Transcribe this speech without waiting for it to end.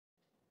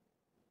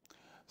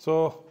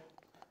So,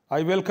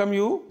 I welcome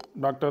you,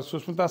 Dr.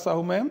 Susmita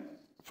Sahu ma'am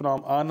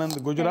from Anand,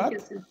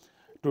 Gujrat,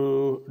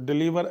 to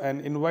deliver an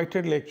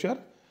invited lecture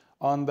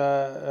on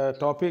the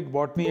topic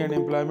Botany and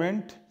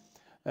Employment,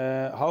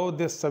 how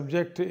this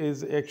subject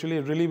is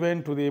actually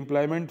relevant to the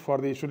employment for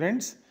the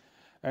students.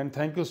 And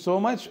thank you so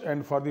much.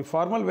 And for the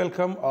formal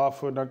welcome of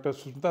Dr.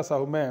 Susmita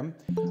Sahu ma'am,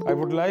 I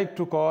would like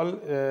to call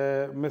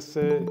Ms.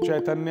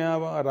 Chaitanya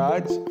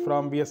Raj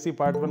from BSc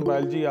Part 1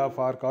 Biology of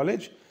our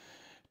college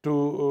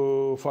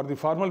to for the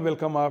formal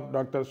welcome of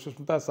Dr.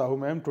 Susmita Sahu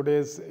ma'am,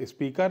 today's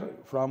speaker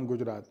from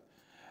Gujarat.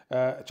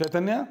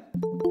 Chaitanya,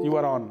 you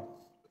are on.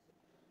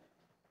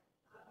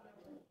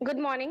 Good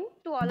morning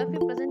to all of you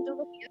present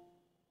over here.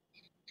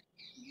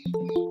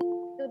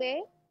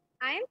 Today,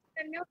 I am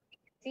Chaitanya,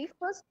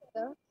 first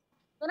speaker.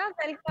 Gonna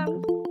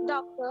welcome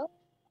Dr.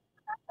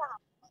 Saha.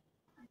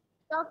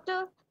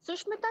 Dr.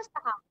 Susmita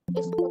Saha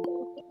is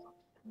currently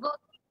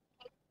working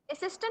as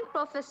Assistant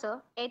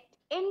Professor at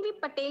N.V.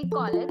 Patel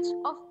College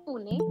of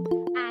Pune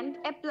and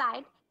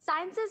Applied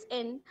Sciences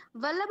in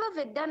Vallabha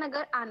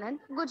Vidyanagar, Anand,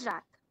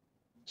 Gujarat.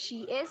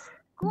 She is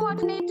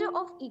coordinator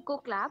of Eco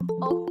Club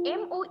of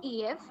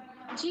MOEF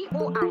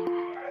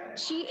GOI.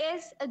 She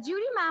is a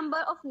jury member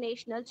of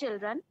National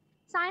Children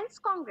Science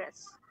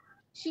Congress.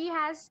 She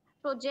has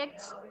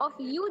projects of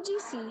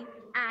UGC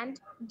and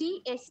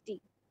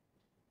DST.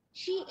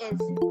 She is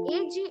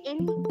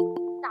AGN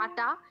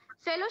Tata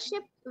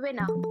Fellowship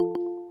winner.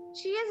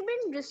 She has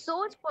been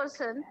resource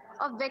person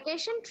of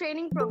Vacation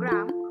Training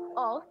Program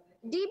of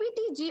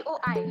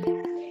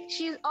DBT-GOI.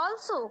 She is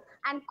also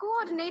an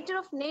coordinator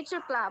of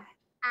Nature Club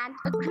and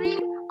a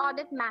Green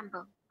Audit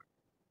member.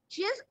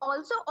 She has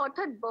also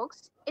authored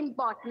books in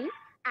botany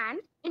and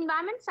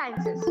environment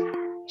sciences.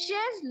 She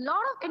has a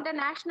lot of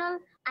international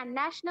and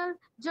national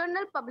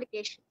journal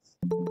publications.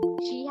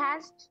 She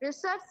has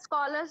research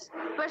scholars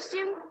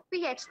pursuing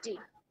PhD.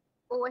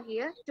 Over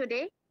here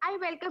today, I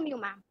welcome you,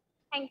 ma'am.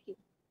 Thank you.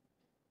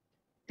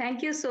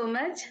 Thank you so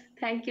much.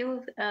 Thank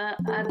you,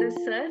 Adarsh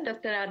sir,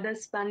 Dr.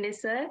 Adarsh Pandey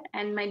sir,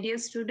 and my dear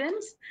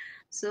students.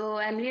 So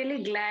I'm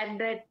really glad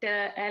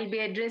that I'll be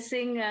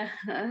addressing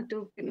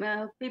to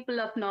people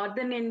of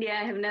Northern India.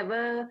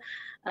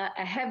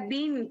 I have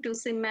been to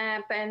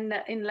SIMAP and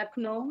in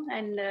Lucknow,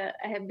 and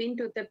I have been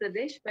to Uttar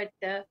Pradesh, but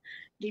it'll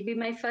be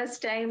my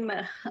first time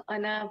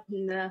on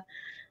a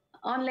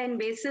online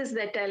basis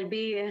that I'll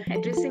be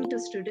addressing to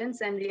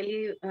students. I'm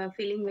really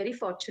feeling very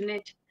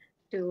fortunate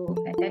to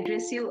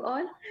address you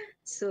all.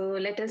 So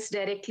let us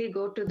directly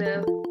go to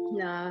the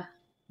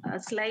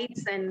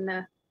slides,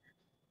 and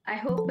I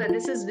hope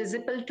this is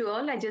visible to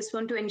all. I just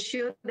want to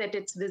ensure that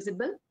it's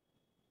visible.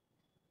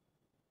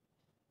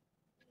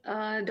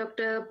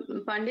 Dr.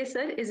 Pandey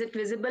sir, is it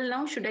visible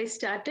now? Should I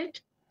start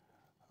it?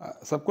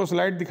 सबको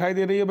slide दिखाई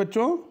दे रही है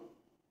बच्चों?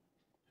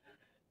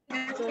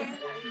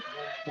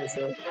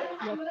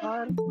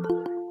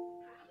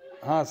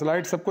 हाँ,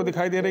 slide सबको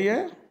दिखाई दे रही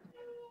है?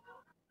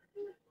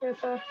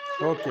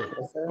 Okay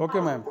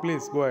okay ma'am,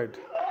 please go ahead.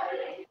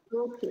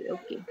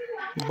 Okay.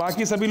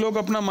 बाकी सभी लोग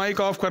अपना माइक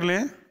ऑफ कर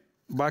लें.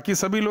 बाकी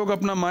सभी लोग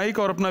अपना माइक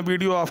और अपना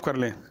वीडियो ऑफ कर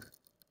लें.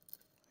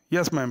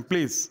 Yes ma'am,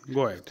 please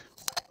go ahead.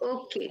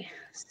 Okay,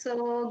 so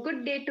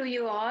good day to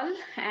you all,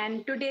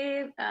 and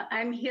today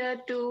I'm here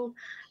to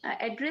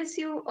address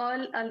you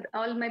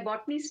all my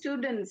botany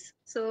students.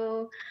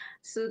 So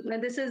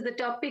this is the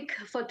topic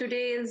for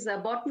today is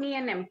botany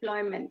and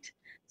employment.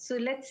 So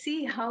let's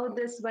see how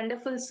this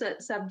wonderful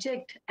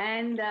subject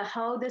and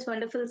how this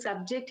wonderful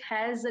subject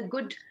has a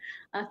good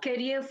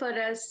career for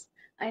us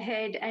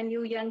ahead, and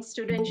you young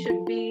students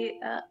should be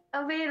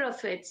aware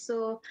of it.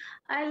 So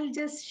I'll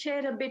just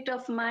share a bit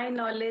of my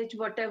knowledge,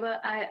 wherever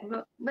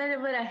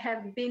I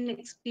have been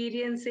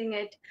experiencing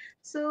it.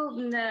 So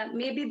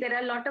maybe there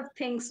are a lot of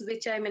things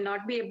which I may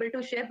not be able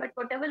to share, but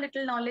whatever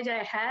little knowledge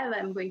I have,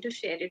 I'm going to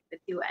share it with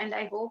you. And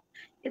I hope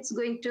it's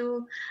going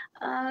to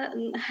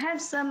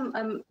have some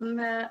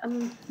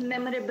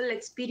memorable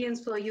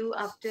experience for you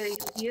after you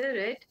hear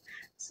it.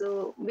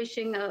 So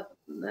wishing a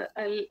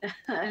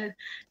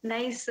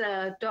nice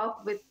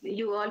talk with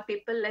you all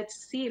people. Let's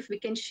see if we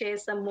can share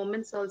some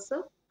moments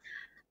also.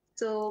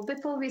 So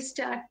before we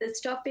start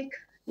this topic,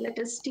 let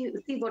us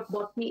see what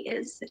botany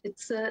is.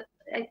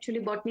 Actually,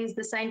 botany is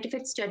the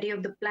scientific study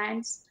of the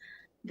plants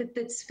with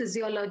its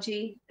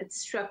physiology,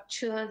 its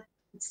structure,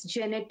 its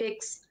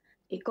genetics,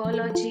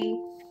 ecology,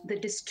 the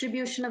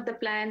distribution of the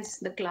plants,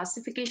 the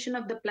classification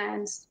of the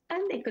plants,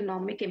 and the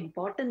economic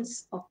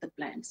importance of the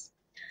plants.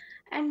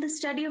 And the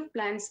study of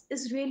plants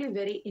is really a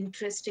very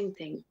interesting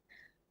thing.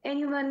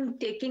 Anyone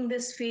taking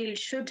this field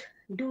should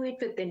do it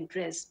with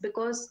interest,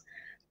 because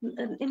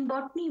in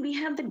botany we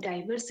have the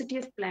diversity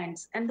of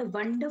plants, and the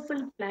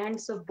wonderful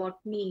plants of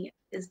botany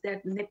is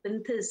that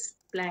Nepenthes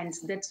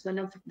plants. That's one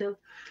of the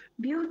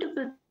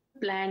beautiful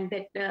plant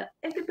that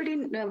everybody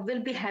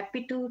will be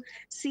happy to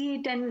see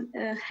it and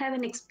have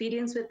an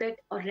experience with it.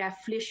 Or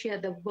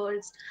Rafflesia, the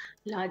world's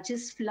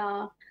largest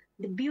flower,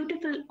 the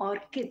beautiful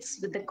orchids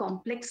with the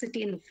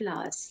complexity in the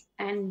flowers,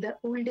 and the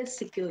oldest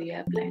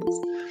sequoia plants.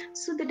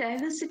 So the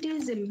diversity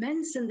is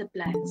immense in the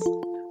plants.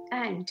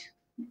 And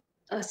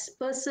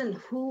person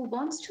who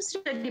wants to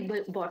study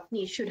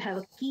botany should have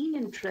a keen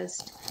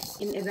interest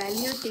in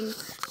evaluating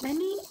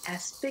many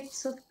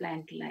aspects of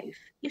plant life.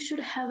 You should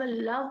have a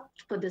love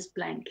for this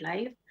plant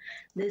life.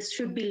 There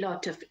should be a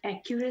lot of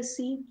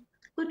accuracy,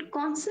 good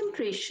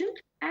concentration,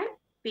 and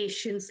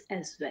patience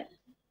as well.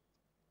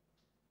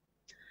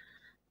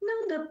 Now,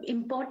 the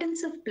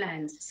importance of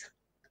plants.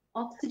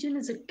 Oxygen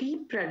is a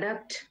key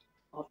product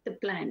of the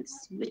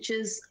plants, which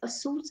is a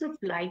source of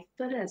life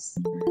for us.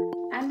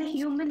 And the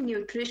human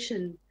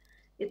nutrition,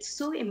 it's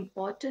so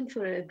important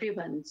for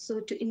everyone. So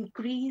to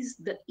increase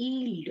the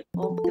yield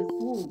of the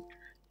food,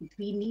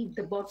 we need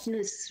the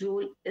botanist's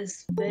role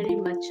is very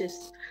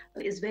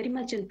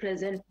much in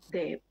present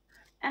there.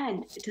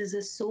 And it is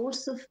a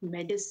source of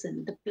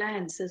medicine. The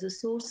plants is a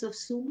source of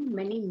so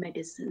many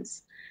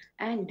medicines.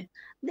 And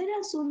there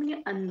are so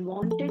many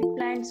unwanted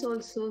plants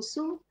also.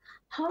 So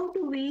how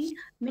do we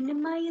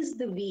minimize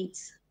the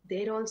weeds?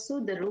 There also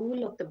the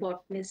role of the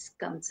botanist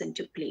comes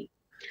into play.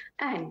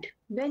 And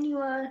when you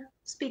are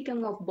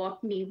speaking of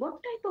botany,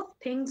 what type of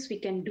things we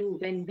can do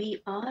when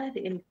we are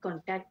in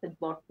contact with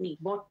botany?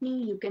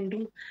 Botany, you can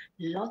do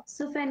lots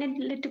of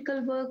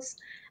analytical works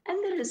and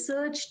the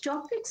research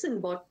topics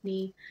in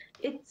botany.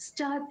 It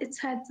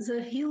has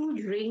a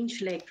huge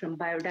range like from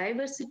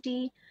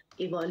biodiversity,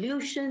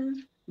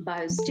 evolution,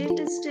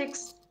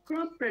 biostatistics,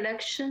 crop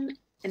production,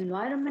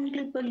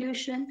 environmental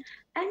pollution,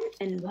 and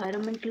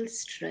environmental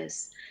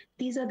stress.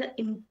 These are the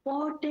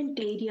important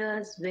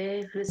areas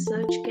where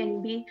research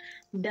can be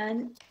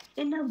done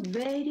in a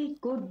very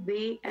good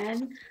way,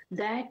 and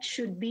that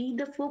should be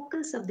the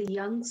focus of the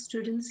young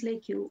students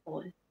like you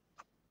all.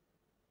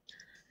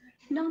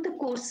 Now, the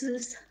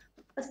courses,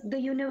 the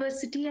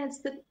university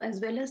as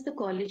well as the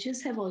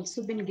colleges have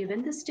also been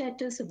given the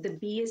status of the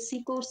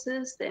BSc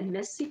courses, the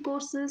MSc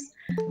courses,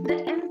 the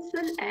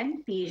MPhil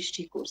and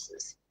PhD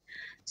courses.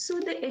 So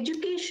the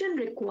education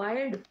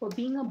required for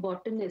being a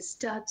botanist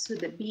starts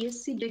with a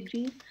BSc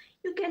degree.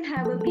 You can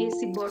have a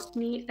BSc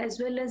botany as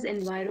well as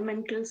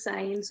environmental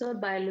science or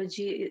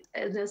biology.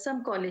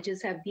 Some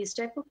colleges have these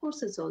type of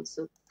courses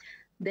also.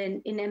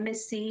 Then in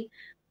MSc,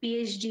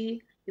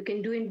 PhD, you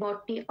can do in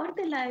botany or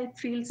the life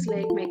fields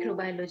like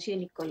microbiology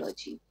and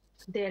ecology.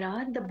 There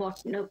are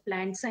the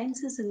plant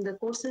sciences in the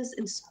courses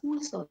in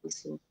schools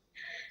also.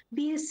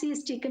 BSc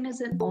is taken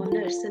as an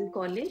honors in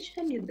college,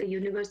 and in the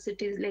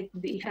universities, like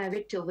we have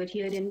it over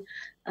here in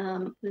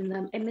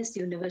the MS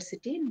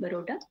University in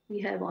Baroda.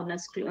 We have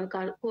honors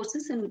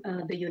courses in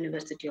the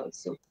university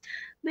also,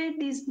 where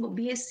these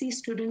BSc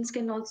students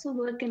can also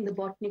work in the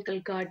botanical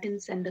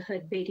gardens and the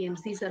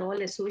herbariums. These are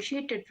all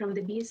associated from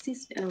the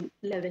BSc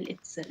level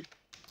itself.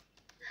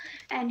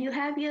 And you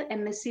have your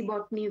MSc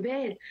Botany,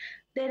 where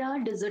there are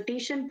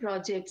dissertation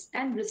projects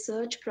and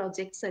research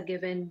projects are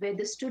given, where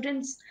the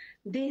students,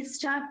 they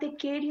start their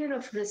career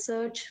of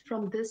research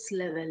from this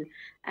level,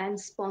 and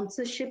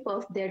sponsorship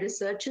of their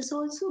research is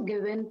also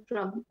given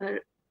from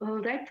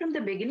right from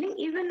the beginning.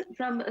 Even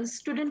from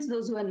students,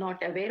 those who are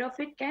not aware of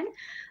it can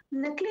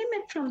claim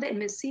it from the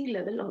MSc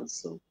level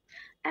also.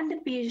 And the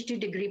PhD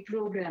degree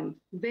program,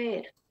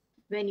 where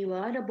when you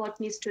are a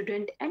botany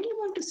student and you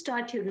want to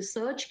start your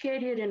research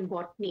career in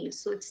botany,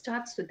 so it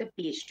starts with a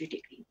PhD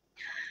degree.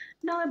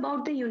 Now,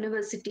 about the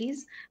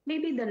universities,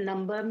 maybe the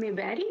number may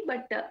vary,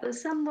 but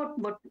somewhat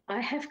what I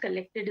have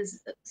collected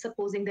is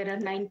supposing there are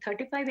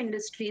 935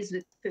 industries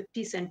with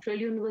 50 central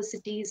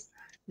universities.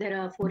 There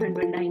are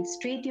 409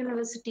 state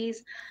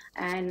universities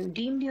and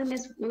deemed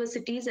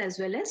universities as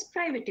well as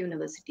private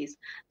universities.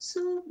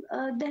 So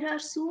there are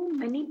so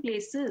many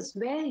places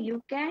where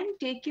you can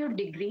take your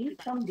degree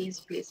from these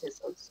places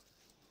also.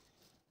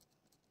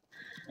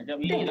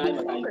 Then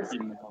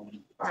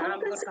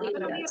focus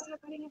areas.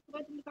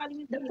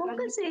 The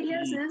focus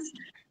areas is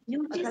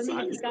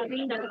UGC is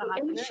giving the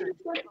potential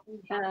for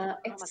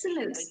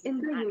excellence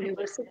in the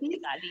universities.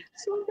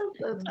 So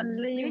the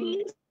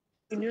various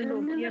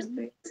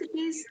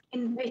universities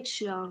in which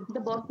the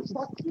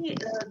botany,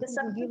 the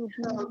subject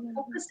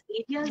focus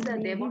areas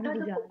are there. What are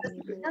the focus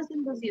areas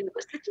in those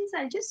universities?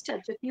 I'll just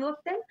touch a few of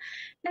them.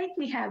 Like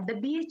we have the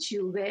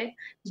BHU, where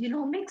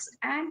genomics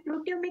and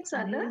proteomics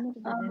are the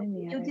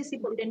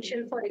UGC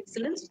potential for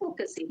excellence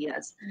focus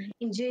areas.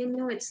 In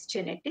JNU, it's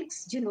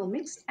genetics,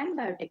 genomics, and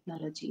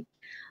biotechnology.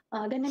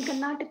 Then in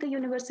Karnataka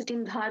University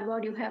in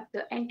Dharwad, you have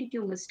the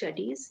anti-tumor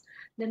studies.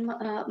 Then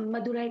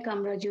Madurai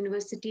Kamraj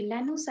University,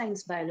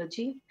 nanoscience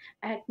biology.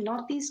 At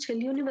Northeast Hill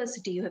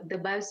University, you have the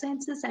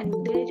biosciences, and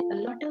there a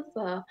lot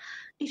of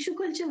tissue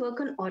culture work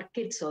on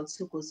orchids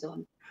also goes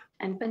on.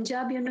 And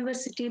Punjab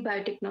University,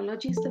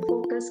 biotechnology is the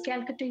focus.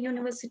 Calcutta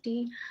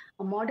University,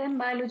 modern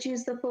biology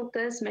is the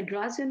focus.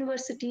 Madras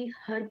University,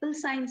 herbal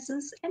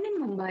sciences. And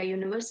in Mumbai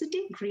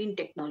University, green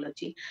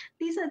technology.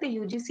 These are the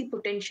UGC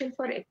potential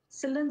for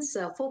excellence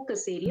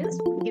focus areas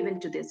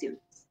given to these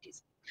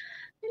universities.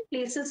 In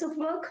places of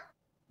work,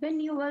 when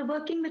you are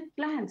working with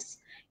plants,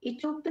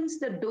 it opens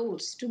the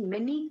doors to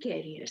many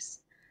careers.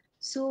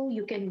 So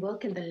you can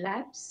work in the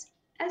labs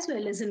as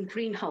well as in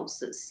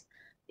greenhouses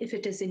if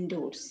it is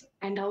indoors.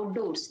 And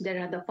outdoors, there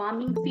are the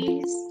farming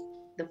fields,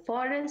 the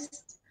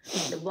forests,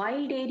 the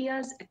wild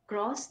areas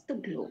across the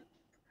globe.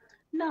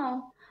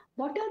 Now,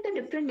 what are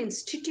the different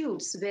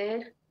institutes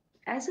where,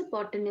 as a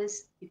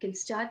botanist, you can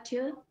start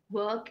your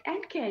work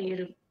and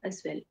career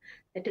as well?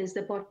 That is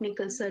the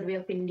Botanical Survey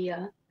of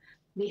India.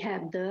 We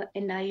have the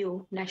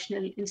NIO,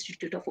 National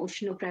Institute of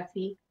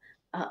Oceanography,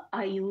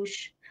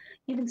 Ayush,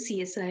 even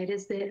CSIR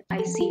is there,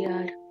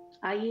 ICR,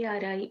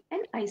 IARI,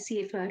 and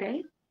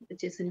ICFRI,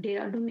 which is in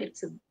Dehradun.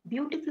 It's a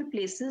beautiful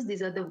places.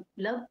 These are the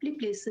lovely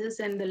places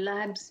and the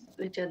labs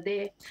which are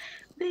there,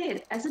 where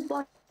as a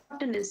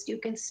botanist you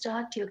can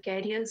start your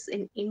careers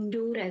in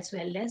indoor as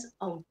well as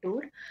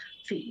outdoor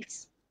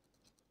fields.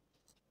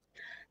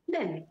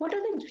 Then, what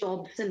are the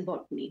jobs in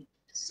botany?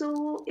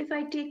 So, if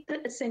I take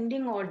the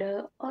ascending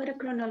order or a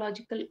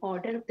chronological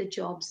order of the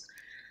jobs,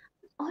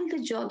 all the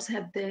jobs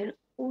have their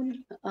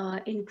own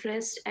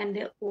interest and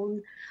their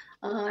own,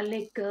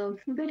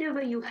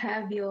 wherever you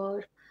have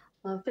your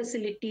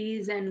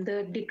facilities and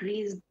the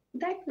degrees,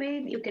 that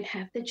way you can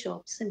have the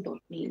jobs in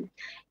botany.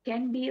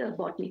 Can be a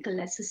botanical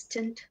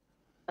assistant,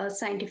 a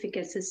scientific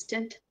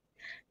assistant,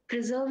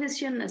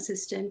 preservation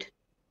assistant,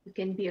 you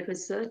can be a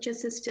research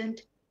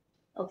assistant,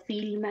 a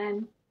field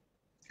man,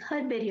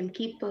 herbarium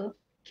keeper,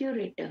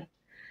 curator.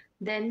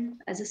 Then,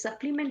 as a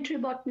supplementary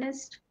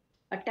botanist,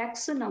 a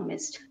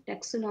taxonomist.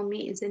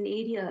 Taxonomy is an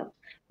area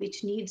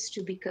which needs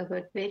to be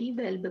covered very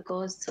well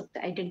because of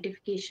the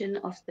identification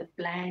of the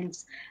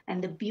plants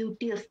and the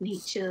beauty of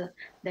nature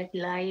that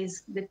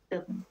lies with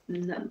the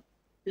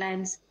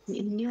plants,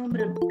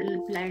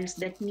 innumerable plants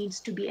that needs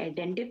to be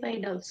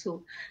identified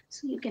also.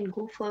 So you can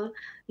go for,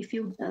 if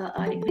you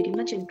are very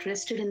much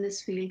interested in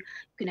this field, you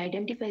can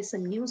identify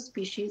some new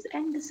species,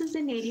 and this is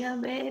an area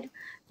where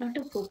not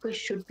a focus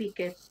should be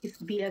kept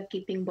if we are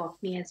keeping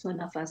botany as one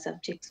of our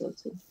subjects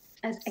also.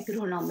 As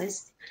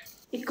agronomists,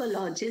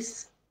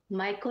 ecologists,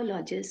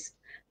 mycologists,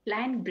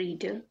 plant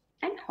breeder,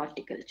 and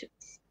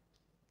horticulturists.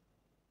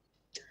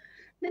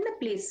 Then the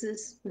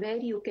places where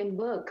you can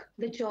work,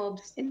 the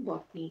jobs in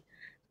botany.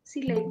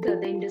 See, like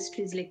the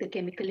industries, like the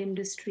chemical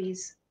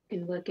industries, you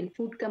can work in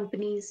food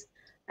companies,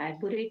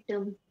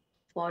 arboretum,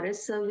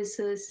 forest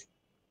services,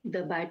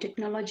 the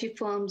biotechnology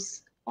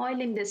firms, oil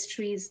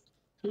industries,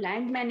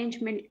 land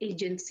management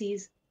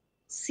agencies,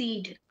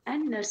 seed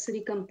and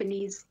nursery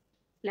companies,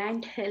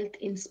 plant health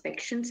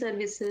inspection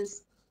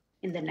services,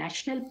 in the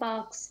national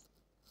parks,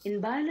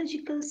 in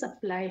biological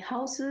supply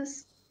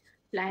houses,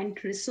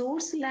 plant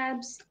resource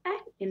labs,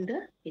 and in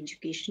the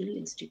educational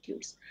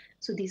institutes.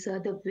 So these are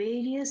the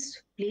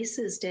various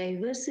places,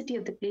 diversity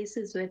of the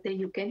places where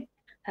you can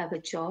have a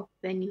job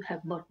when you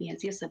have botany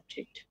as your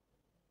subject.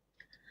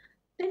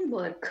 Then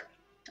work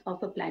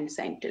of a plant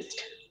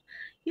scientist.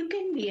 You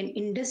can be an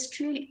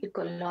industrial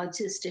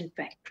ecologist in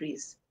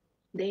factories,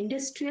 the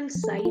industrial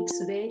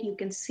sites where you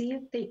can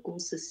save the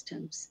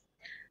ecosystems.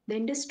 The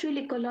industrial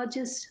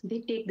ecologists, they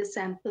take the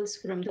samples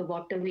from the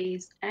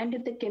waterways, and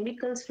if the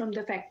chemicals from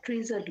the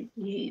factories are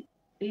leaking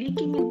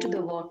into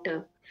the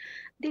water,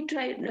 they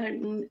try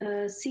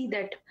see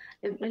that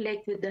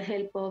like with the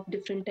help of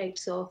different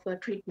types of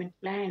treatment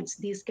plants,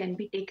 these can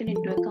be taken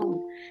into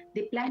account.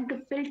 They plan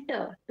to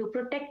filter to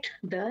protect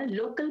the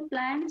local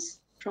plants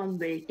from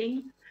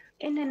wilting.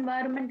 In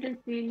environmental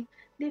field,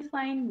 they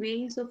find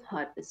ways of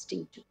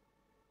harvesting too.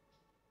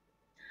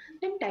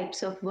 Then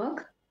types of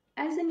work.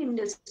 As an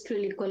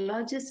industrial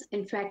ecologist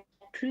in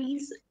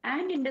factories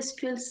and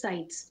industrial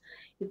sites,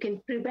 you can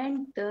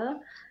prevent the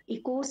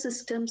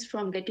ecosystems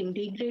from getting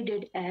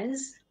degraded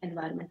as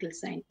environmental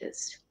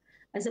scientist.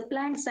 As a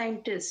plant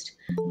scientist,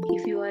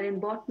 if you are in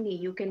botany,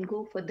 you can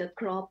go for the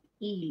crop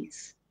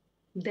yields.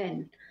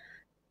 Then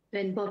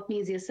when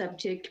botany is your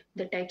subject,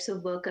 the types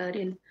of work are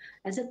in,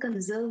 as a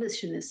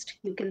conservationist,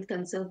 you can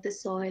conserve the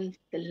soil,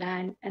 the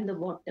land, and the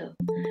water,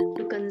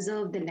 to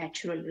conserve the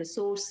natural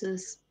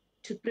resources,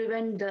 to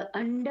prevent the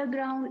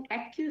underground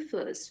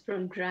aquifers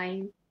from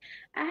drying,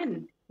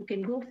 and you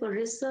can go for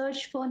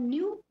research for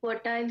new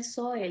fertile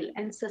soil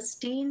and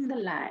sustain the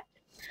land.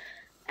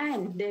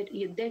 And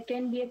there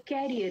can be a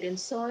career in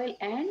soil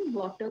and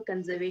water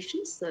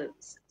conservation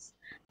services,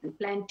 and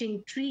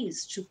planting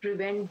trees to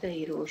prevent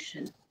the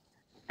erosion.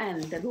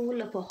 And the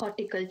role of a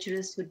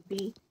horticulturist would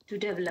be to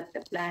develop the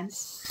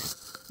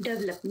plants,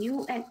 develop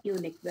new and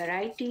unique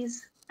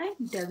varieties,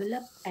 and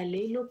develop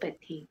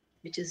allelopathy,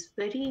 which is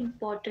very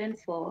important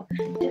for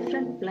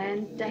different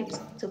plant types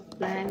of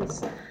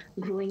plants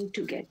growing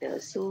together.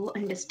 So,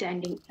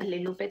 understanding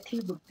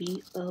allelopathy would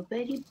be a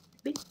very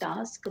big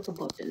task of a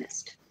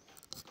botanist.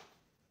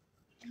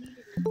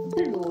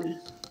 The role,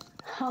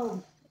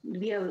 how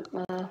we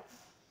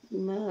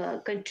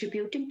are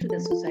contributing to the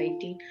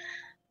society,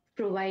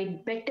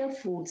 provide better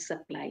food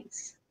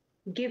supplies,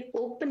 give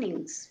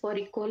openings for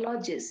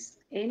ecologists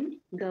in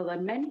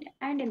government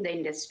and in the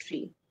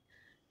industry,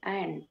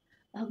 and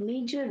a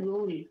major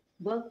role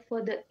work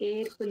for the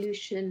air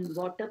pollution,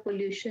 water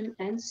pollution,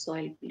 and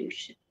soil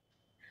pollution.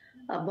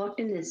 A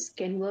botanist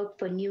can work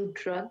for new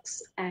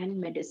drugs and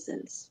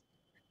medicines.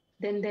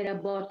 Then there are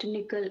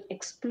botanical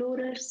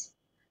explorers.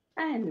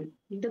 And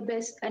the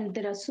best, and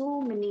there are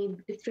so many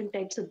different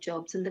types of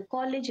jobs in the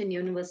college and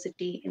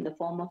university in the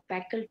form of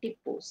faculty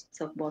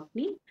posts of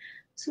botany.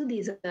 So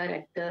these are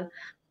at the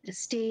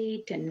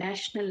state and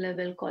national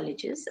level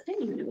colleges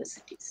and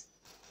universities.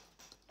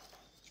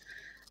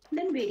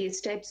 Then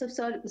various types of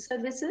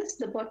services.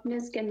 The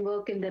botanist can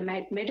work in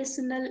the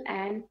medicinal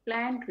and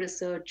plant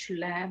research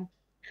lab,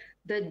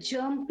 the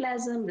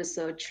germplasm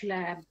research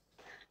lab,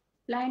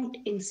 plant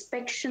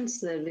inspection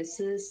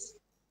services,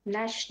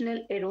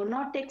 national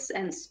aeronautics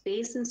and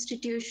space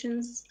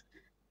institutions,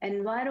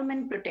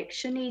 environment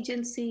protection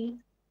agency,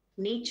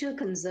 nature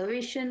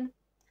conservation,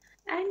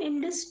 and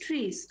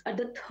industries are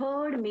the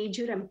third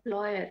major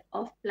employer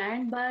of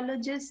plant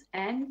biologists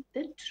and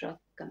the drug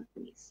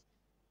companies.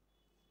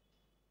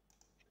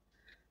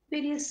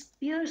 Various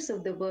spheres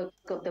of the work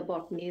of the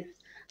botanist,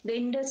 the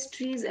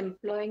industries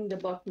employing the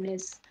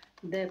botanists,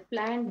 the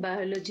plant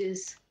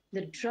biologists,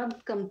 the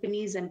drug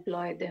companies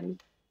employ them,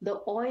 the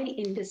oil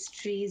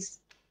industries,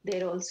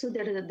 there is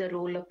the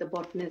role of the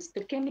botanist,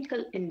 the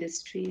chemical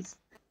industries,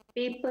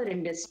 paper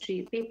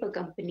industry, paper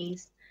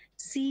companies,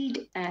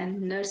 seed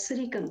and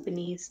nursery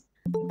companies.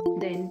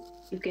 Then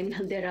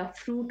there are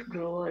fruit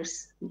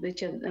growers,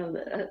 which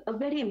are a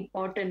very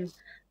important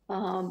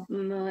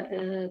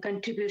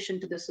contribution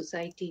to the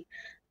society.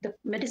 The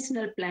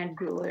medicinal plant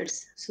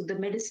growers. So the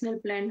medicinal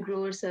plant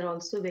growers are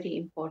also very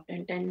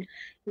important, and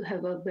you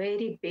have a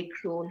very big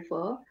role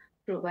for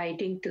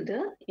providing to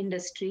the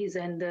industries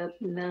and the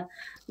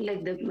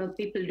like the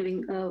people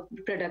doing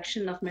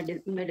production of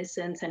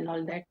medicines and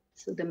all that.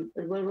 So the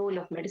role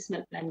of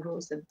medicinal plant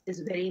growers is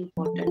very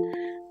important.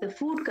 The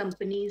food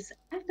companies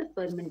and the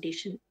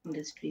fermentation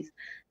industries.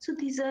 So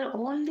these are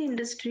all the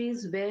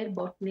industries where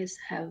botanists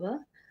have a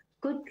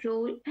good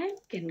role and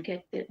can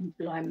get their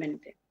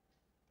employment there.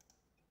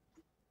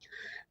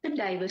 The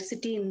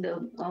diversity in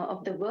the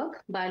of the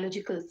work,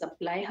 biological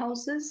supply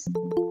houses,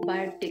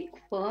 biotech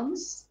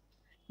firms,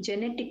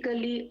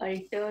 genetically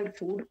altered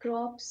food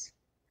crops,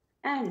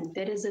 and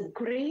there is a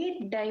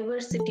great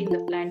diversity in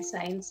the plant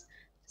science,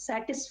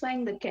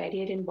 satisfying the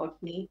career in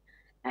botany.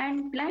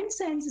 And plant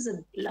science is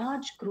a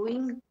large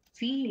growing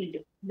field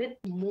with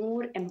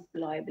more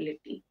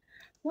employability.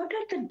 What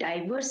are the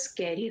diverse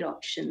career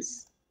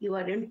options? You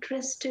are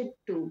interested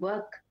to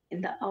work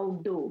in the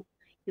outdoor.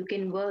 You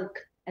can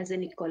work as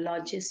an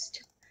ecologist,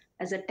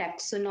 as a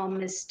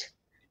taxonomist,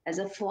 as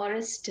a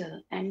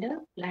forester, and a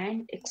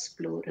plant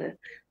explorer.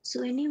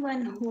 So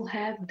anyone who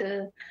have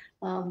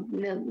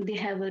they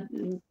have a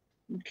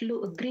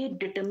great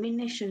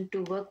determination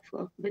to work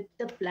with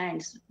the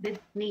plants, with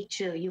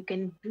nature. You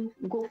can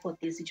go for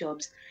these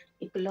jobs.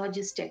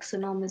 Ecologist,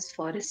 taxonomist,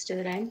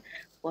 forester, and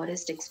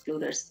forest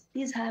explorers.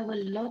 These have a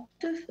lot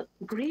of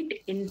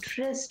great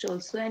interest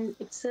also, and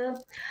it's a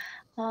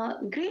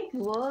great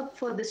work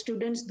for the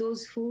students,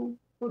 those who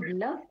would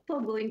love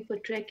for going for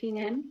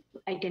trekking and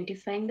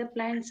identifying the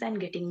plants and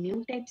getting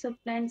new types of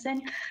plants,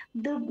 and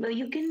the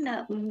you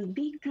can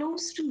be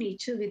close to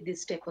nature with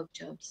this type of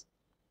jobs.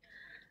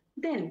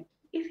 Then,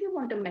 if you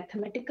want a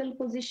mathematical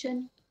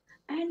position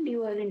and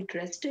you are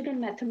interested in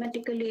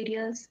mathematical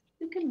areas,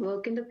 you can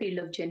work in the field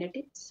of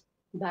genetics,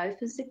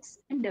 biophysics,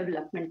 and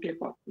developmental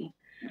botany.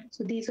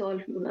 So these all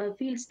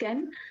fields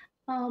can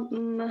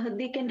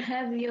they can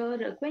have your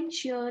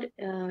quench your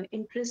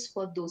interest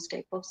for those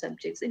type of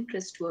subjects,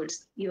 interest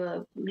towards you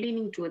are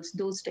leaning towards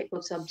those type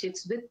of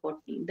subjects with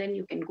botany. Then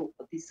you can go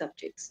for these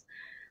subjects.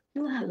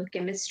 You have a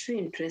chemistry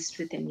interest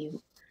within you,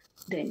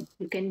 then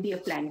you can be a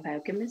plant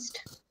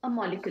biochemist, a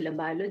molecular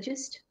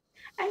biologist,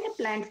 and a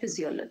plant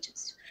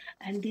physiologist.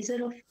 And these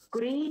are of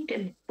great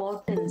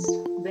importance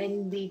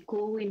when we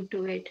go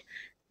into it.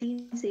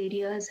 These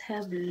areas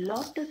have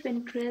lot of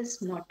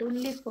interest not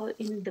only for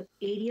in the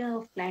area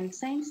of plant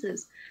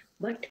sciences,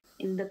 but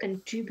in the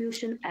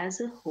contribution as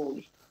a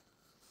whole.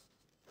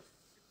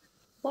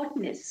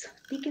 Botanists,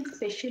 we can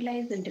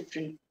specialize in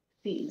different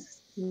fields.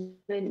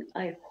 When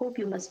I hope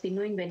you must be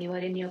knowing when you are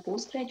in your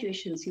post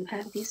graduations, you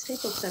have these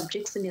type of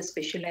subjects in your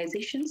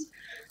specializations.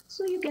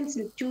 So you can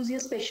choose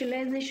your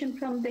specialization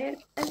from there,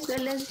 as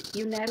well as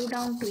you narrow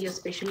down to your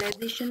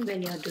specialization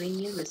when you're doing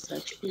your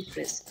research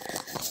interest.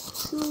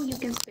 So you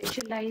can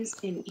specialize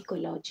in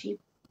ecology,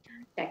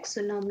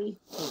 taxonomy,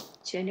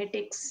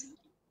 genetics,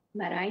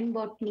 marine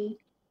botany,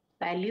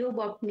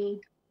 paleobotany,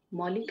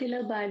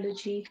 molecular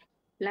biology,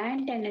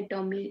 plant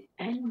anatomy,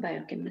 and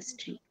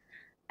biochemistry.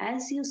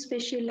 As you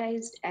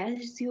specialize,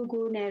 as you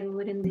go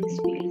narrower in these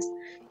fields,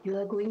 you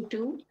are going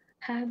to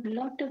have a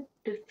lot of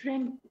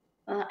different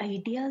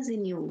ideas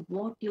in you,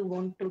 what you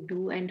want to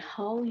do and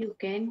how you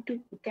can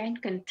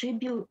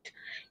contribute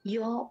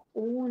your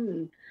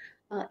own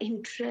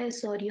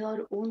interest or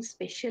your own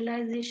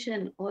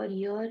specialization or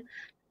your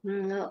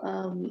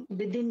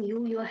within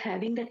you, you're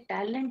having the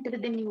talent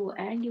within you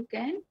and you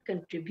can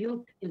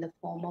contribute in the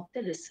form of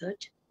the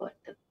research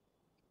further.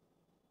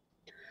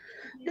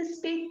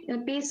 This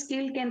pay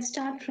scale can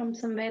start from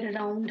somewhere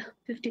around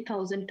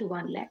 50,000 to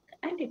 1 lakh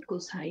and it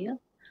goes higher.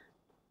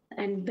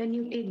 And when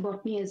you take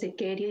botany as a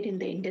career in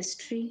the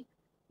industry,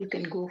 you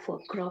can go for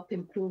crop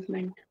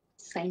improvement,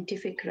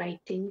 scientific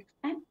writing,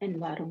 and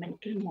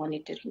environmental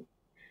monitoring.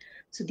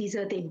 So these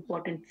are the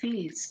important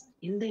fields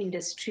in the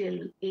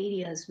industrial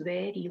areas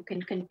where you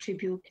can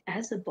contribute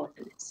as a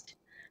botanist.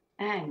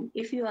 And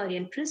if you are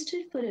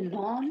interested for a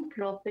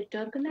non-profit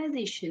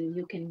organization,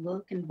 you can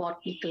work in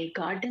botanical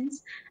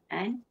gardens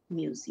and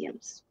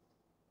museums.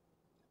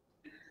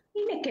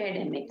 In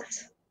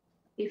academics,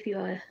 if you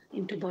are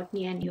into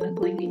botany and you are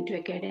going into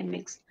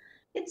academics,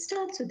 it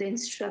starts with the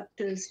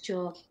instructor's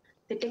job,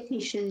 the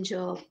technician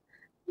job,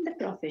 and the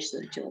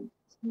professor job.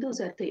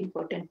 Those are the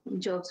important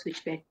jobs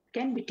which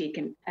can be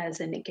taken as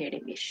an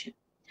academician.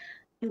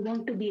 You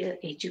want to be an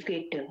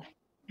educator.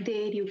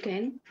 There you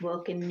can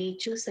work in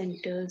nature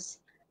centers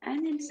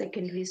and in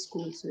secondary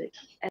schools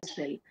as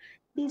well.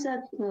 These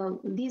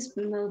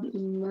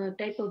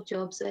type of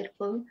jobs are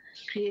for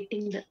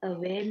creating the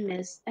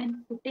awareness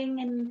and putting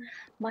in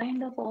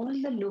mind of all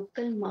the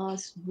local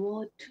mass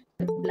what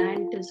the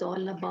plant is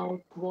all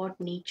about, what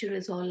nature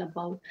is all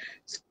about.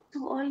 So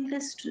all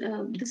this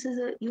is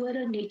a you are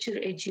a nature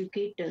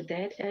educator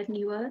there, and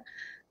you are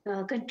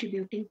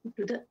contributing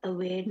to the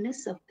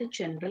awareness of the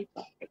general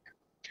public.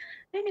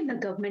 And in the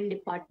government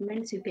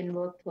departments, you can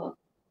work for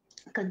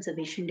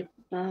conservation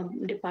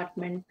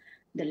department,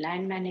 the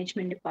land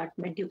management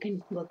department. You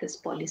can work as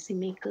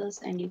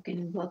policymakers, and you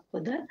can work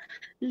for the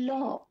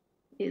law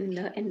in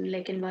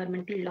like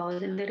environmental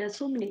laws. And there are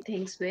so many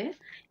things where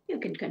you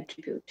can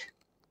contribute.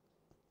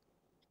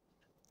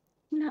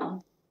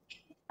 Now,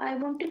 I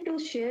wanted to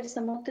share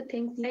some of the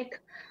things like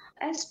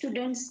as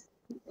students,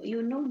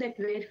 you know that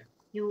where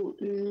you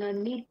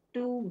need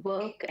to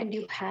work and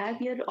you have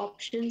your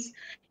options,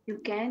 you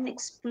can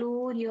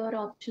explore your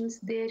options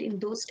there in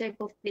those type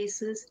of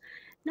places.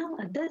 Now,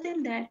 other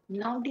than that,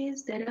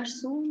 nowadays there are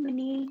so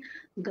many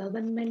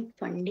government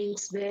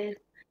fundings where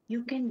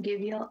you can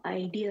give your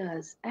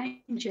ideas and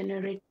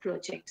generate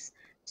projects.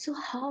 So,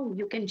 how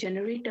you can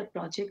generate a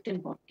project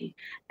in botany,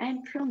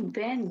 and from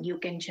when you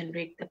can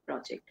generate the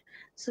project.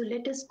 So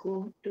let us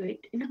go to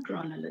it in a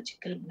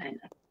chronological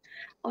manner.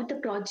 Or the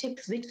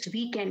projects which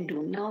we can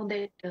do now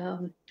that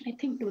I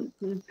think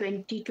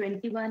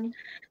 2021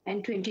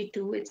 and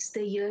 22, it's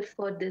the year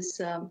for this,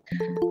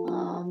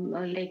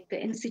 like the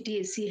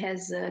NCTAC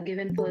has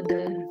given for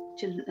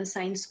the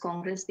Science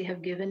Congress, they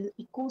have given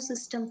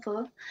ecosystem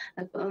for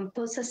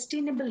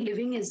sustainable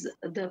living is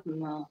the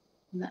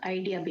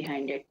idea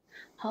behind it,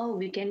 how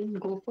we can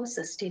go for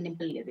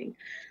sustainable living.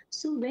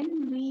 So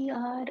when we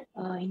are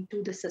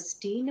into the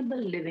sustainable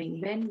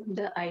living, when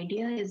the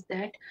idea is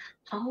that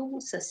how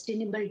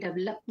sustainable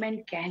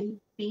development can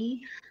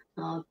be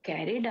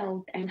carried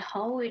out and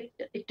how it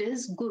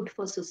is good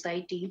for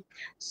society.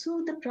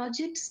 So the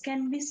projects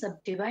can be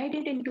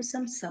subdivided into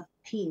some sub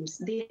themes.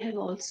 They have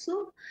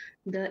also,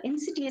 the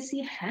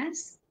NCTSC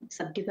has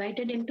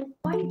subdivided into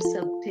 5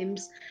 sub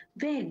themes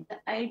where the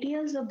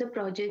ideas of the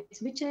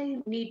projects, which I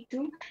need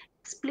to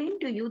explain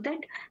to you that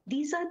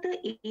these are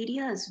the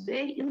areas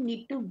where you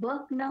need to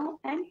work now,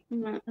 and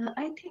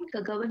I think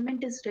the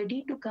government is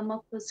ready to come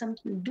up with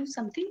do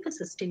something for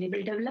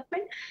sustainable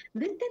development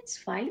with its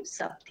 5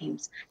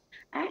 sub-themes.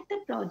 And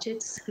the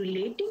projects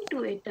relating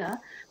to it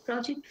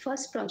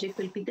first project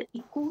will be the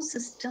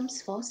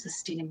ecosystems for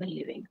sustainable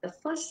living. The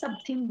first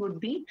sub-theme would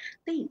be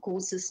the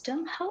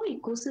ecosystem, how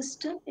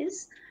ecosystem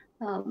is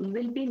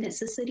will be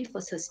necessary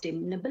for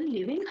sustainable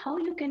living, how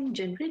you can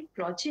generate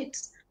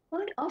projects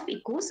of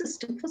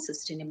ecosystem for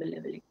sustainable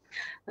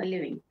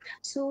living.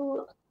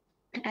 So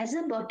as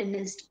a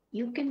botanist,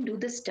 you can do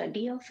the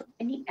study of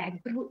any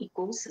agro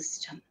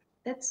ecosystem.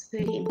 That's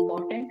very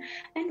important.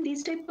 And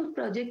these type of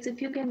projects,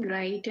 if you can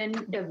write and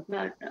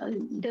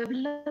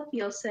develop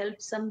yourself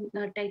some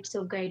types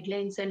of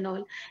guidelines and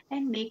all,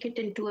 and make it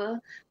into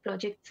a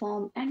project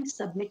form and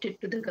submit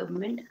it to the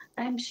government,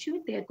 I'm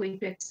sure they are going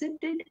to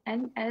accept it.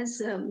 And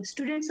as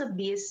students of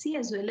BSc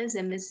as well as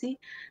MSc,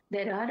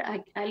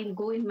 I'll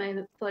go in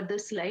my further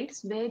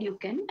slides where you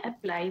can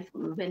apply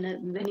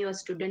when you're a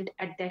student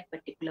at that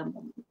particular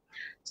moment.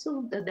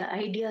 So the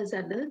ideas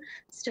are the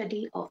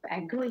study of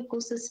agro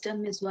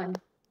ecosystem is one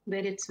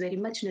where it's very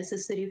much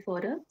necessary for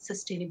a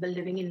sustainable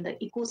living in the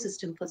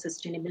ecosystem for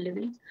sustainable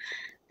living.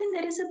 Then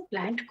there is a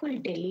plant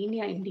called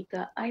Delinia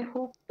indica. I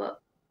hope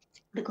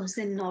because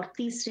in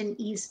northeast and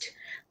east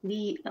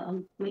we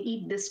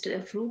eat this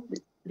fruit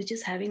which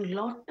is having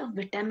lot of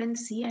vitamin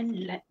C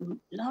and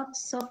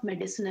lots of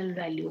medicinal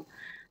value.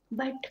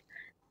 But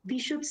we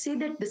should say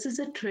that this is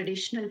a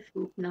traditional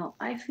fruit now.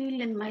 I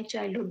feel in my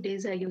childhood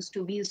days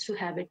we used to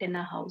have it in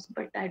our house,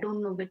 but I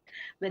don't know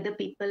whether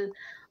people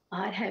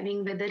are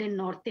having, whether in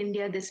North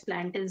India this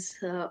plant is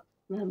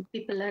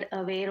people are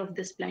aware of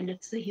this plant.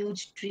 It's a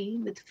huge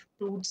tree with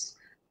fruits,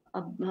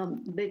 a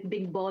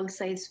big ball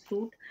sized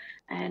fruit,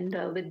 and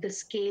with the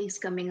scales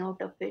coming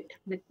out of it,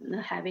 with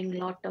having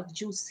lot of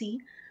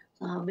juicy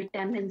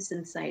vitamins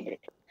inside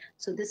it.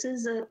 So this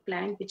is a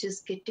plant which is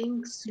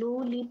getting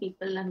slowly,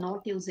 people are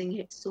not using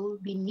it. So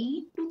we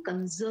need to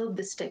conserve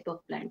this type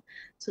of plant.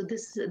 So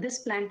this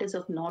plant is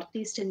of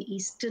northeast and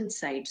eastern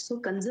side. So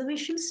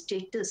conservation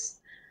status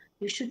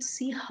you should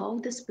see how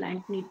this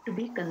plant need to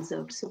be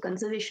conserved. So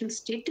conservation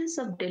status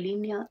of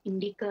Delinia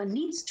indica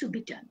needs to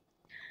be done.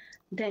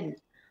 Then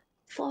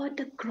for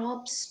the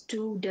crops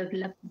to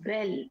develop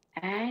well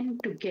and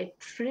to get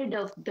rid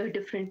of the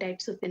different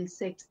types of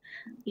insects,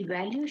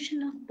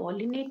 evaluation of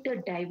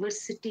pollinator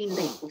diversity in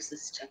the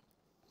ecosystem.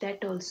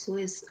 That also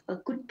is a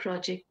good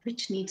project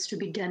which needs to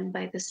be done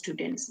by the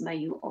students, by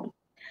you all.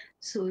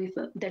 So if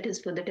that is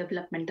for the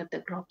development of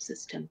the crop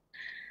system.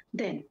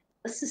 Then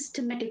a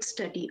systematic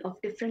study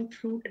of different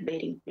fruit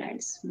bearing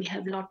plants. We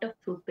have a lot of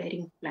fruit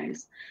bearing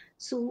plants.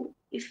 So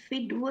if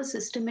we do a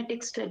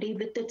systematic study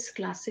with its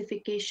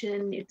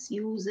classification, its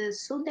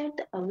uses, so that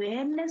the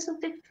awareness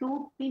of the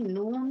fruit be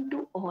known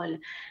to all.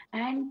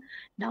 And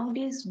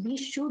nowadays we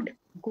should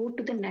go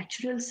to the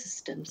natural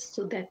systems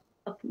so that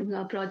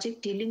a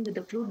project dealing with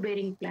the fruit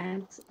bearing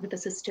plants with a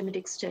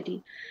systematic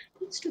study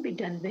needs to be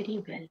done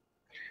very well.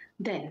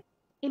 Then,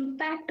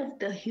 impact of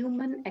the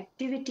human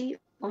activity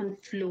on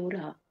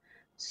flora.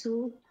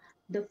 So,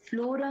 the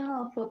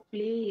flora of a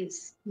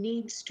place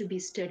needs to be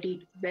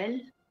studied well,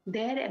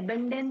 their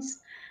abundance,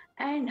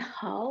 and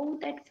how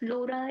that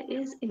flora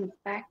is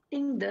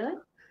impacting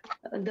that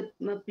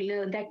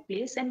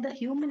place and the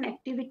human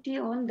activity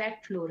on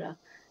that flora.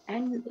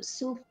 And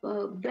so,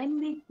 when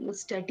we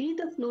study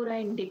the flora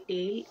in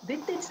detail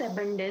with its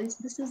abundance,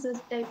 this is a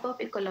type of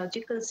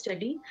ecological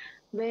study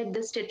where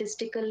the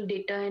statistical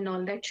data and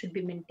all that should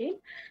be maintained.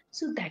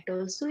 So, that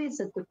also is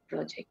a good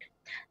project.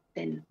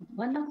 Then,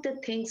 one of the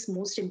things,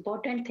 most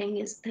important thing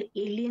is the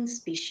alien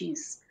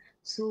species.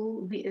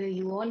 So,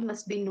 you all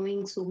must be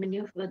knowing so many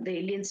of the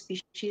alien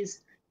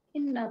species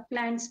in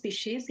plant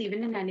species,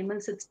 even in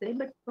animals it's there.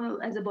 But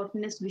as a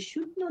botanist, we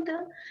should know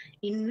the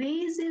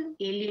invasive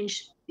alien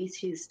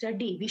species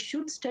study. We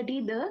should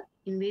study the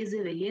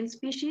invasive alien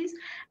species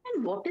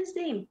and what is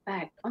the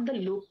impact on the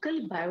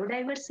local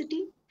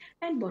biodiversity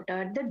and what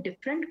are the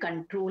different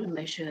control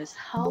measures,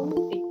 how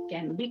it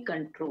can be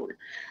controlled.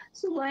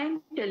 So why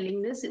I'm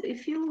telling this,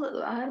 if you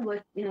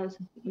are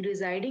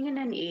residing in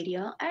an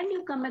area and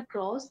you come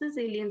across this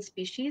alien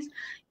species,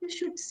 you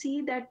should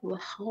see that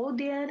how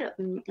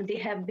they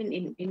have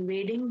been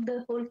invading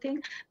the whole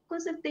thing.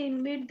 Because if they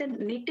invade, the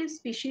native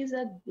species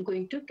are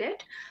going to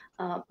get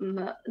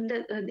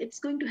it's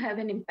going to have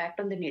an impact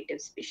on the native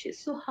species.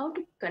 So how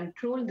to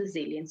control these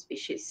alien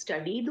species,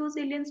 study those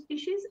alien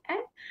species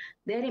and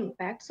their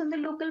impacts on the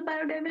local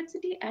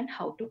biodiversity and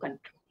how to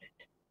control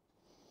it.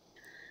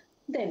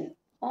 Then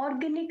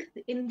organic,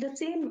 in the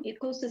same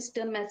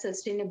ecosystem as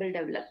sustainable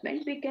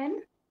development, we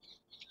can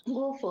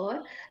go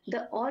for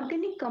the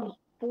organic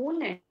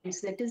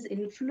components that is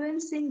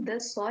influencing the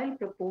soil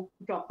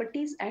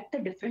properties at the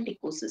different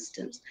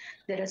ecosystems.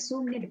 There are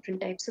so many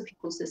different types of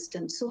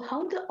ecosystems. So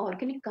how the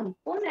organic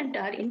component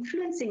are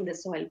influencing the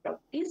soil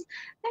properties,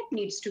 that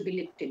needs to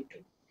be looked into.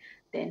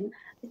 Then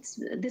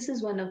this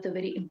is one of the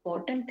very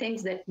important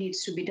things that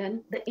needs to be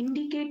done, the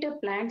indicator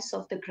plants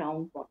of the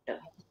groundwater.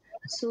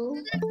 So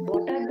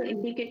what are the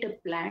indicator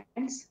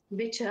plants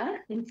which are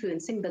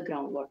influencing the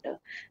groundwater?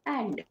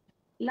 And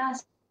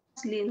lastly,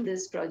 in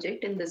this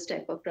project, in this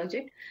type of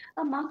project,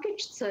 a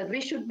market survey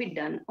should be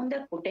done on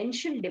the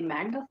potential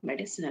demand of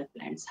medicinal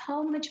plants.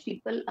 How much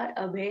people are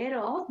aware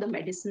of the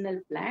medicinal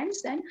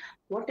plants and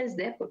what is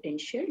their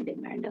potential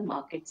demand? A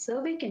market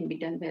survey can be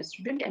done by a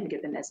student and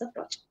given as a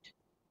project.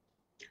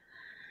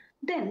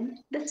 Then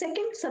the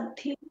second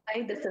sub-theme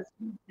by the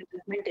sustainable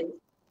development is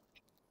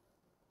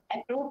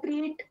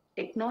appropriate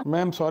technology.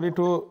 Ma'am, sorry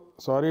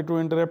to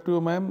interrupt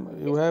you, ma'am.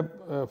 You have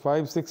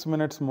 5-6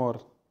 minutes more.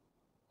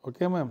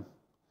 Okay, ma'am.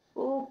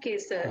 Okay,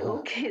 sir.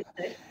 Okay,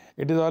 sir.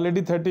 It is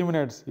already 30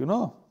 minutes, you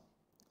know.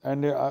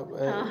 And it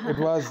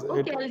was.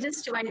 Okay, I'll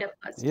just wind up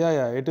first.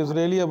 Yeah. It is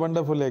really a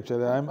wonderful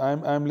lecture.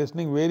 I'm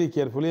listening very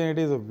carefully, and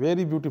it is a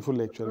very beautiful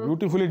lecture,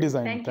 beautifully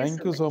designed.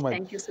 Thank you so much.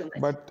 Thank you so much.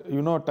 But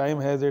you know, time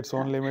has its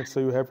own limits, so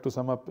you have to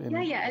sum up.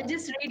 Yeah. I'll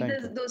just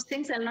read those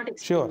things. I'll not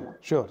explain.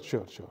 Sure.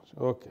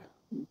 Okay.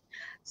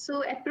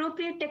 So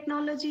appropriate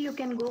technology, you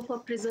can go for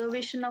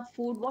preservation of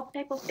food. What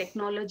type of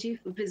technology?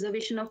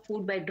 Preservation of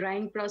food by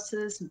drying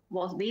process,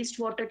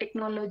 wastewater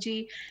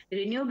technology,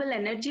 renewable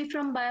energy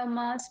from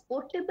biomass,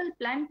 portable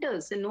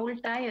planters in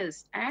old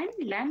tires, and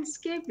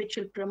landscape, which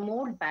will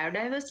promote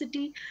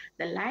biodiversity,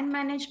 the land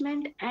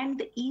management, and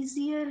the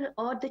easier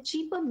or the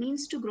cheaper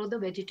means to grow the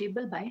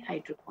vegetable by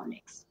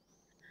hydroponics.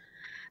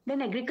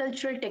 Then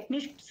agricultural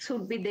techniques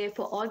should be there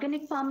for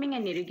organic farming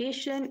and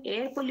irrigation.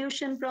 Air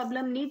pollution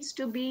problem needs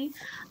to be,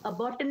 a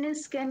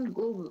botanist can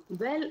go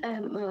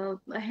well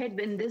ahead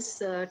in this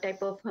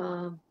type of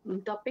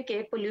topic,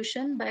 air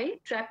pollution, by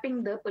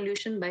trapping the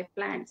pollution by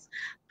plants.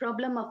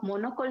 Problem of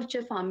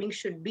monoculture farming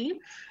should be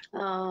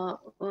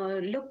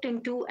looked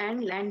into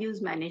and land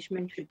use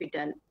management should be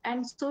done.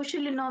 And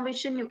social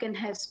innovation, you can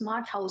have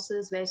smart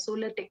houses where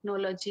solar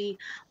technology,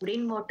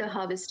 rainwater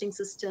harvesting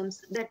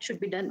systems, that should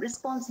be done.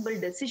 Responsible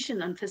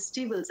decision on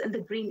festivals and the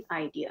green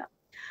idea.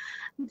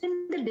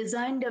 Then the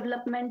design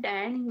development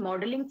and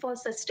modeling for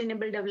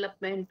sustainable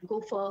development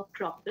go for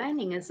crop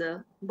planning as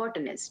a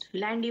botanist,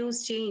 land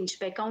use change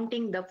by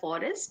counting the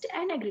forest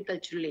and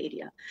agricultural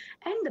area,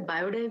 and the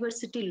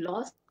biodiversity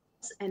loss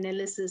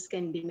analysis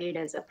can be made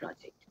as a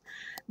project.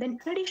 Then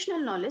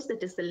traditional knowledge,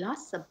 that is the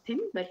last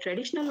sub-theme, where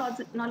traditional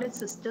knowledge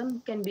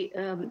system can be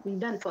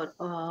done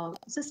for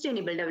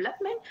sustainable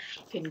development.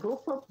 You can go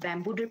for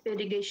bamboo drip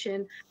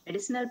irrigation,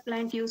 medicinal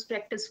plant use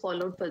practice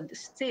followed for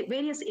this, say,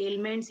 various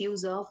ailments,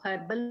 use of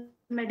herbal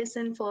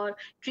medicine for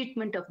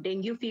treatment of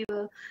dengue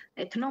fever,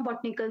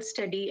 ethnobotanical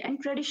study,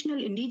 and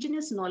traditional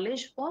indigenous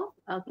knowledge for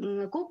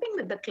coping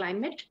with the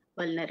climate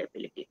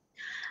vulnerability.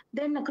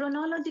 Then a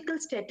chronological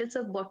status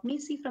of botany.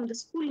 See, from the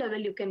school level,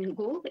 you can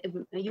go.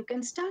 You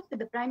can start with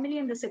the primary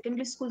and the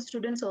secondary school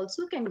students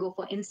also can go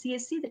for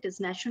NCSC, that is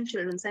National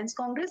Children's Science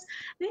Congress,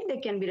 where they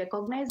can be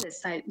recognized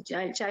as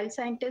child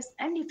scientists.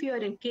 And if you are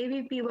in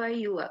KVPY,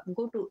 you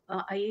go to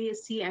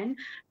IASC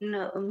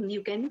and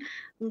you can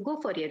go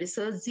for your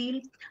research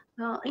zeal.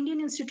 Indian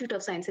Institute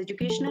of Science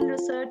Educational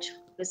Research,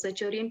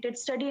 research oriented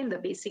study in the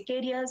basic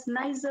areas,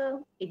 NISER,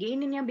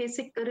 again in your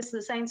basic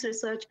science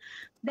research.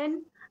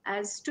 Then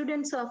as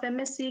students of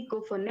MSc, go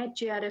for NET,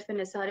 JRF, and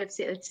SRF,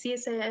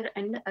 CSIR,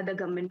 and other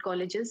government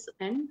colleges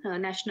and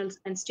national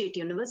and state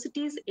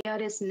universities.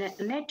 ARS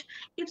NET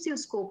gives you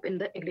scope in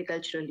the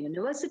agricultural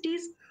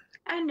universities.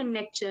 And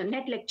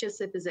NET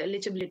lectureship is an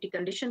eligibility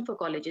condition for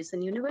colleges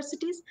and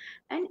universities.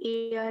 And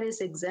ARS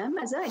exam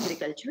as an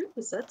agricultural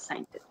research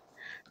scientist.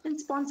 Then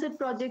sponsored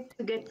projects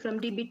you get from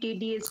DBT,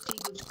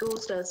 DST,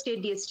 Ghost,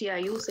 State DST,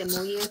 IUs,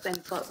 MOEF,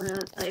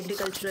 and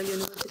agricultural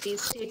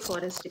universities, state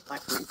forest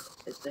department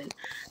as well.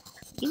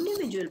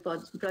 Individual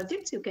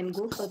projects you can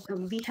go for.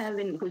 We have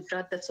in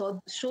Gujrat the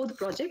Shod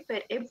project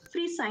where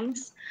every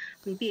science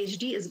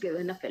PhD is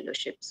given a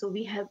fellowship. So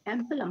we have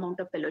ample amount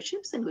of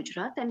fellowships in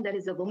Gujarat, and there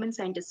is a women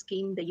scientist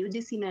scheme, the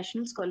UGC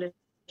National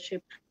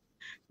Scholarship,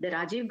 the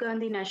Rajiv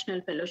Gandhi National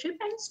Fellowship,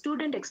 and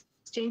student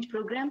exchange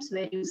programs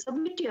where you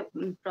submit your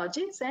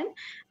projects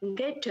and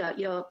get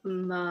your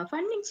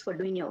fundings for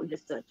doing your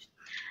research.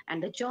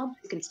 And the job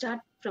you can start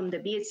from the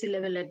BSc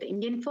level at the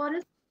Indian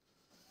Forest.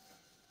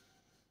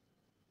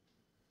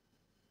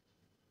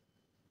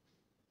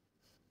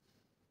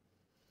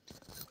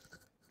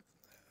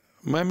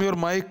 Ma'am, your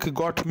mic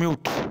got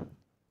mute.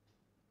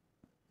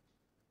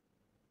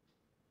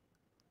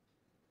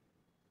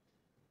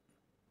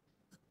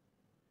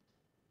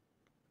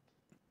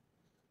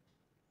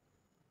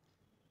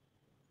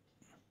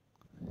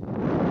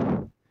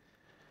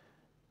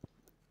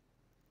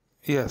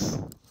 Yes.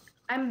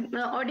 I'm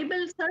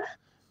audible, sir?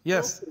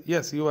 Yes, Okay.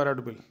 yes, you are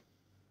audible.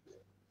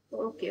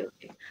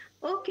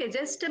 Okay.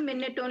 Just a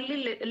minute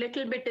only,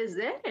 little bit is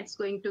there. It's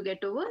going to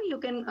get over. You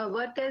can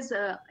work as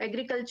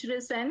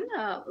agriculturist and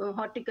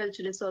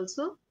horticulturist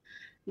also.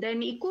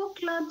 Then eco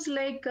clubs,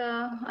 like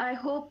I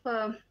hope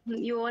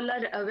you all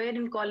are aware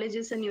in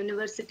colleges and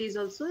universities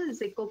also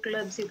is eco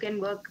clubs. You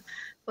can work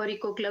for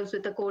eco clubs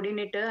with a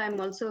coordinator. I'm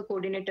also a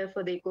coordinator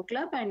for the eco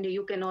club, and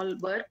you can all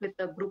work with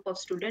a group of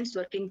students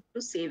working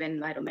to save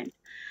environment.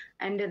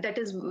 And that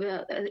is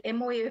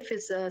MOAF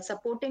is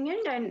supporting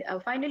it. And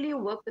finally, you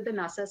work with the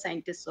NASA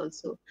scientists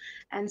also.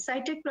 And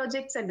SciTech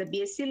projects at the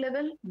BSc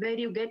level, where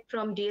you get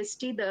from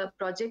DST the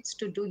projects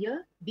to do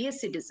your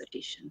BSc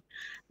dissertation.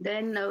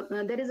 Then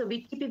there is a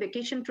VTP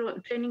vacation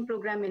training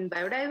program in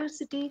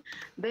biodiversity,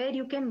 where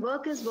you can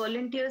work as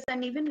volunteers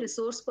and even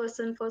resource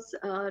person for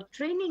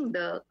training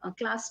the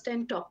class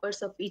 10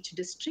 toppers of each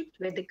district,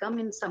 where they come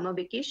in summer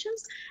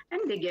vacations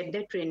and they get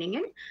their training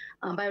in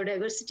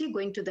biodiversity,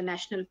 going to the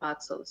national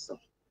parks also.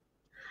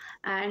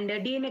 And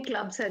DNA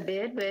clubs are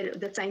there where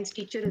the science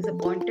teacher is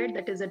appointed.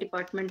 That is a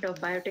Department of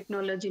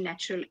Biotechnology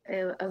Natural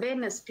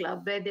Awareness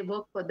Club, where they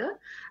work for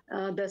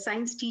the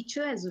science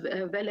teacher as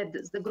well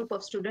as the group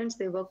of students.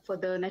 They work for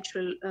the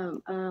natural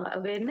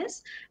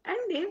awareness, and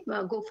they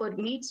go for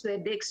meets where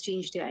they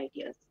exchange their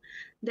ideas.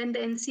 Then the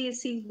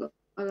NCSC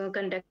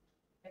conducting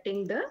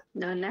the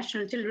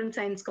National Children's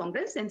Science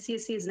Congress.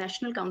 NCSC is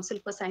National Council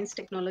for Science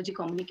Technology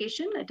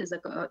Communication. It is a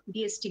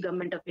DST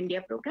Government of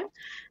India program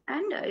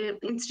and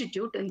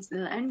institute,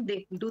 and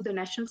they do the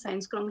National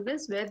Science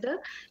Congress, where the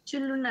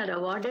children are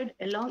awarded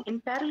along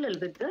in parallel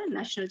with the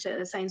National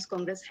Science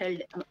Congress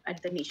held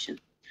at the nation.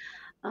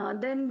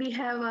 Then we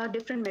have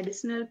different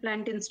medicinal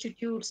plant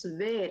institutes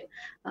where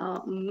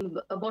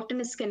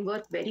botanists can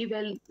work very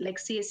well, like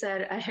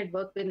CSR. I had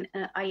worked in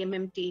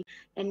IMMT,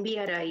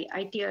 NBRI,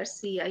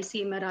 ITRC,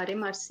 ICMR,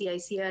 RMRC,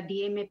 ICR,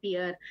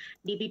 DMAPR,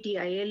 DBT,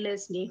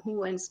 ILS,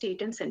 NEHU, and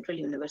state and central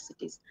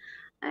universities.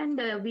 And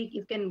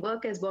you can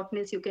work as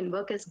botanists, you can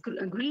work as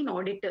green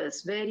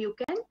auditors, where you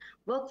can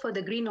work for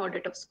the green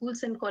audit of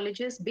schools and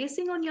colleges.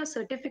 Basing on your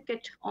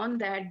certificate on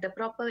that, the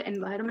proper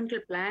environmental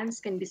plans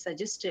can be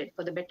suggested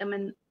for the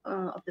betterment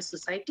of the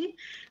society,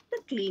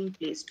 the clean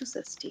place to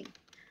sustain.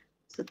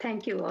 So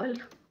thank you all.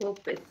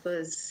 Hope it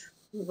was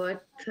worth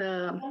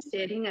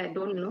sharing. I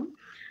don't know,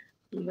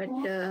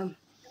 but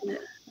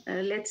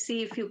let's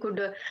see if you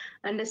could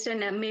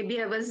understand.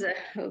 Maybe I was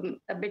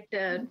a bit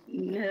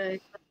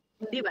Hindi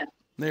one.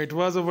 It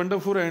was a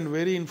wonderful and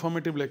very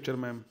informative lecture,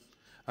 ma'am.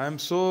 I'm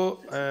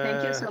so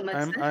Thank you so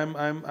much,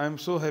 sir. I'm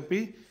so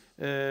happy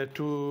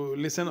to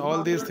listen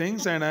all these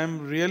things, and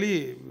I'm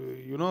really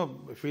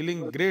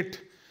feeling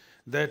great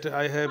that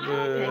I have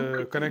Thank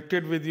you.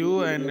 connected with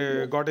you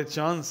and got a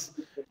chance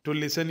to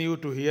listen you,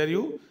 to hear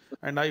you,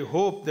 and I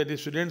hope that the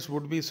students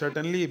would be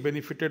certainly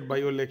benefited by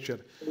your lecture.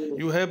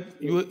 You have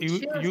Sure,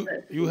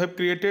 sir. you have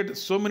created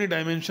so many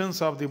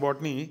dimensions of the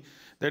botany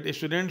that a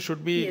student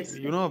should be, Yes.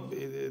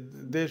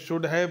 they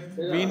should have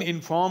been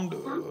informed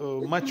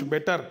much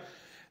better,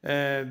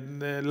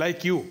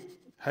 like you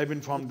have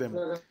informed them.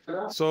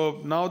 So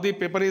now the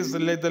paper is,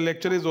 the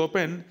lecture is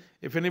open.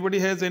 If anybody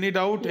has any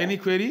doubt, Yeah. any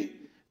query,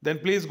 then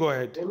please go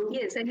ahead.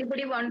 Yes.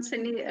 Anybody wants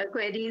any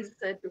queries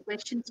to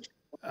questions?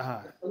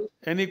 Uh,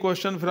 any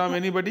question from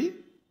anybody?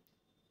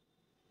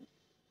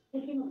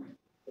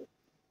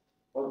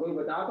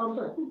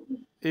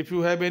 If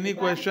you have any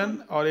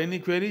question or any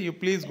query, you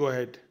please go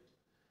ahead.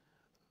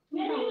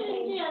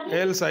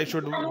 Else I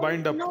should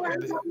wind up. No,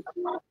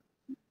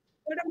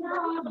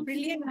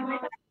 brilliant.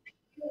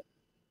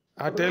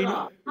 Tell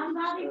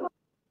me.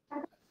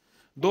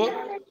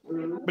 Though,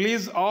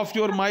 please off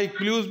your mic.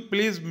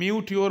 Please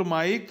mute your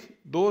mic.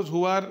 Those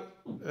who are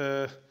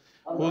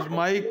whose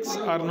mics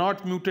are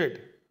not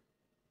muted.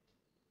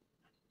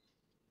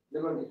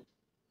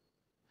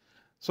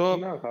 So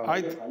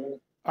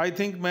I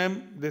think,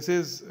 ma'am, this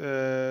is